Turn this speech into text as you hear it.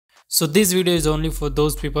So this video is only for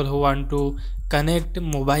those people who want to connect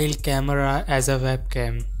mobile camera as a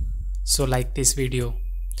webcam. So like this video.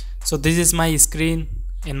 So this is my screen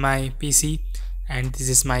in my PC and this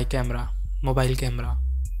is my camera, mobile camera.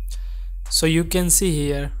 So you can see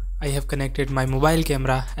here I have connected my mobile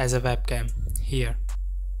camera as a webcam here.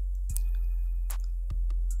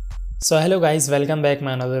 So hello guys, welcome back to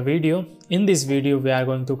another video. In this video we are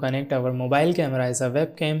going to connect our mobile camera as a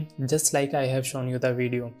webcam, just like I have shown you the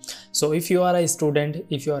video. So if you are a student,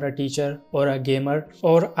 if you are a teacher or a gamer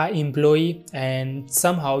or an employee and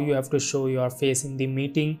somehow you have to show your face in the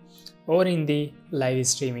meeting or in the live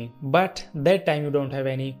streaming, but that time you don't have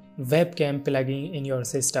any webcam plugin in your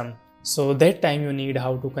system. So that time you need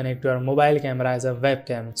how to connect your mobile camera as a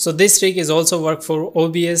webcam. So this trick is also work for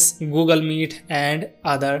OBS, Google Meet and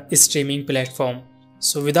other streaming platform.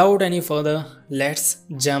 So without any further, let's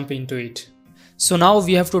jump into it. So now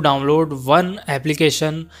we have to download one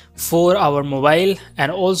application for our mobile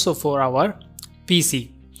and also for our PC.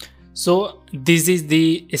 So this is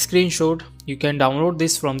the screenshot. You can download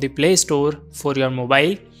this from the Play Store for your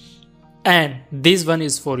mobile and this one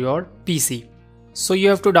is for your PC. So you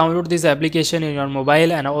have to download this application in your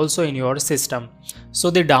mobile and also in your system. So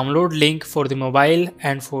the download link for the mobile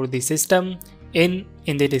and for the system in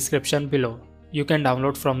the description below. You can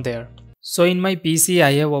download from there. So in my PC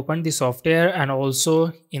I have opened the software and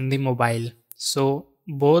also in the mobile. So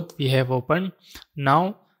both we have opened.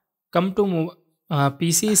 Now come to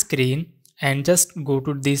PC screen and just go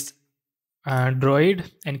to this Droid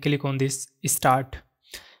and click on this start.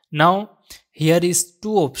 Now here is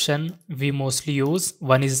two options we mostly use.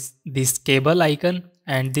 One is this cable icon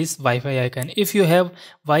and this Wi-Fi icon. If you have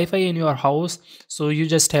Wi-Fi in your house, so you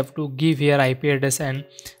just have to give here IP address and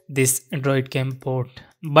this Android cam port.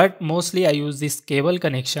 But mostly I use this cable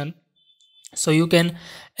connection. So you can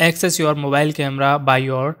access your mobile camera by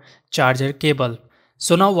your charger cable.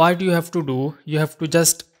 So now what you have to do, you have to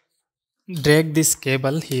just drag this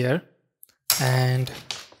cable here and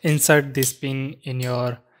insert this pin in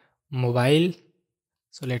your mobile.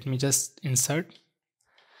 So let me just insert.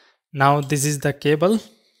 Now this is the cable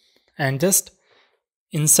and just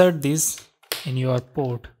insert this in your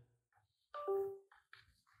port.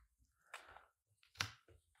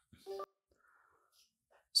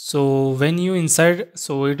 So when you insert,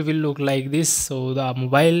 so it will look like this. So the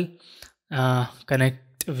mobile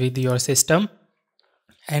connect with your system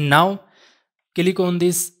and now click on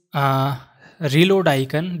this reload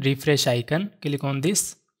icon, refresh icon, click on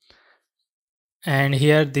this. And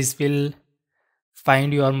here this will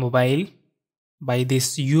find your mobile by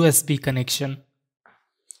this USB connection.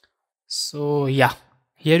 So yeah,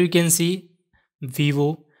 here you can see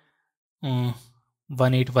Vivo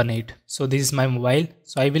 1818. So this is my mobile.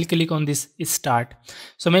 So I will click on this start.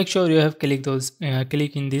 So make sure you have click those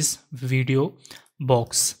click in this video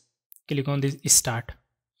box, click on this start.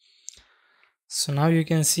 So now you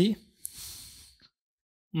can see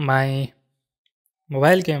my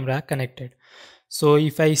mobile camera connected. So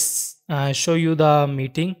if I show you the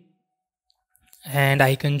meeting and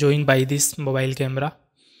I can join by this mobile camera.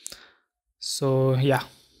 So yeah,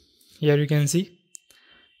 here you can see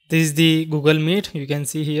this is the Google Meet, you can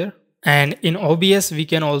see here. And in OBS we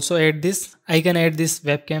can also add this. I can add this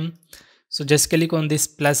webcam. So just click on this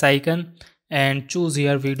plus icon and choose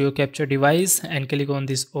here video capture device and click on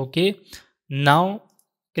this OK. Now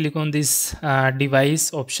click on this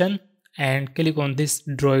device option and click on this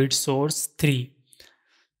Droid Source 3.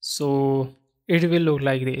 So it will look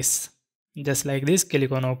like this, just like this.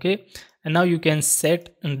 Click on OK and now you can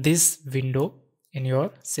set this window in your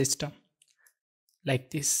system like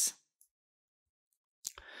this.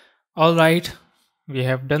 Alright, we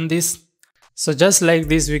have done this. So just like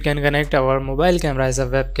this we can connect our mobile camera as a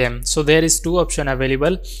webcam. So there is two options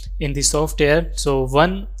available in the software. So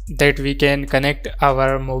one, that we can connect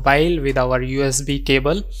our mobile with our USB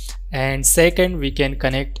cable, and second, we can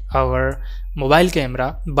connect our mobile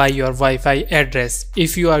camera by your Wi-Fi address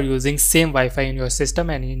if you are using same Wi-Fi in your system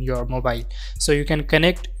and in your mobile. So you can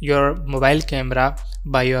connect your mobile camera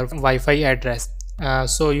by your Wi-Fi address.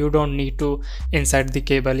 So you don't need to insert the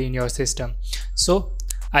cable in your system. So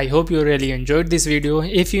I hope you really enjoyed this video.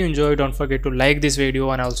 If you enjoyed, don't forget to like this video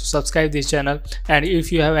and also subscribe this channel. And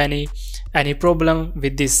if you have any problem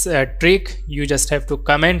with this trick, you just have to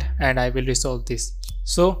comment and I will resolve this.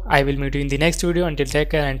 So I will meet you in the next video. Until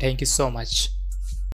take care and thank you so much.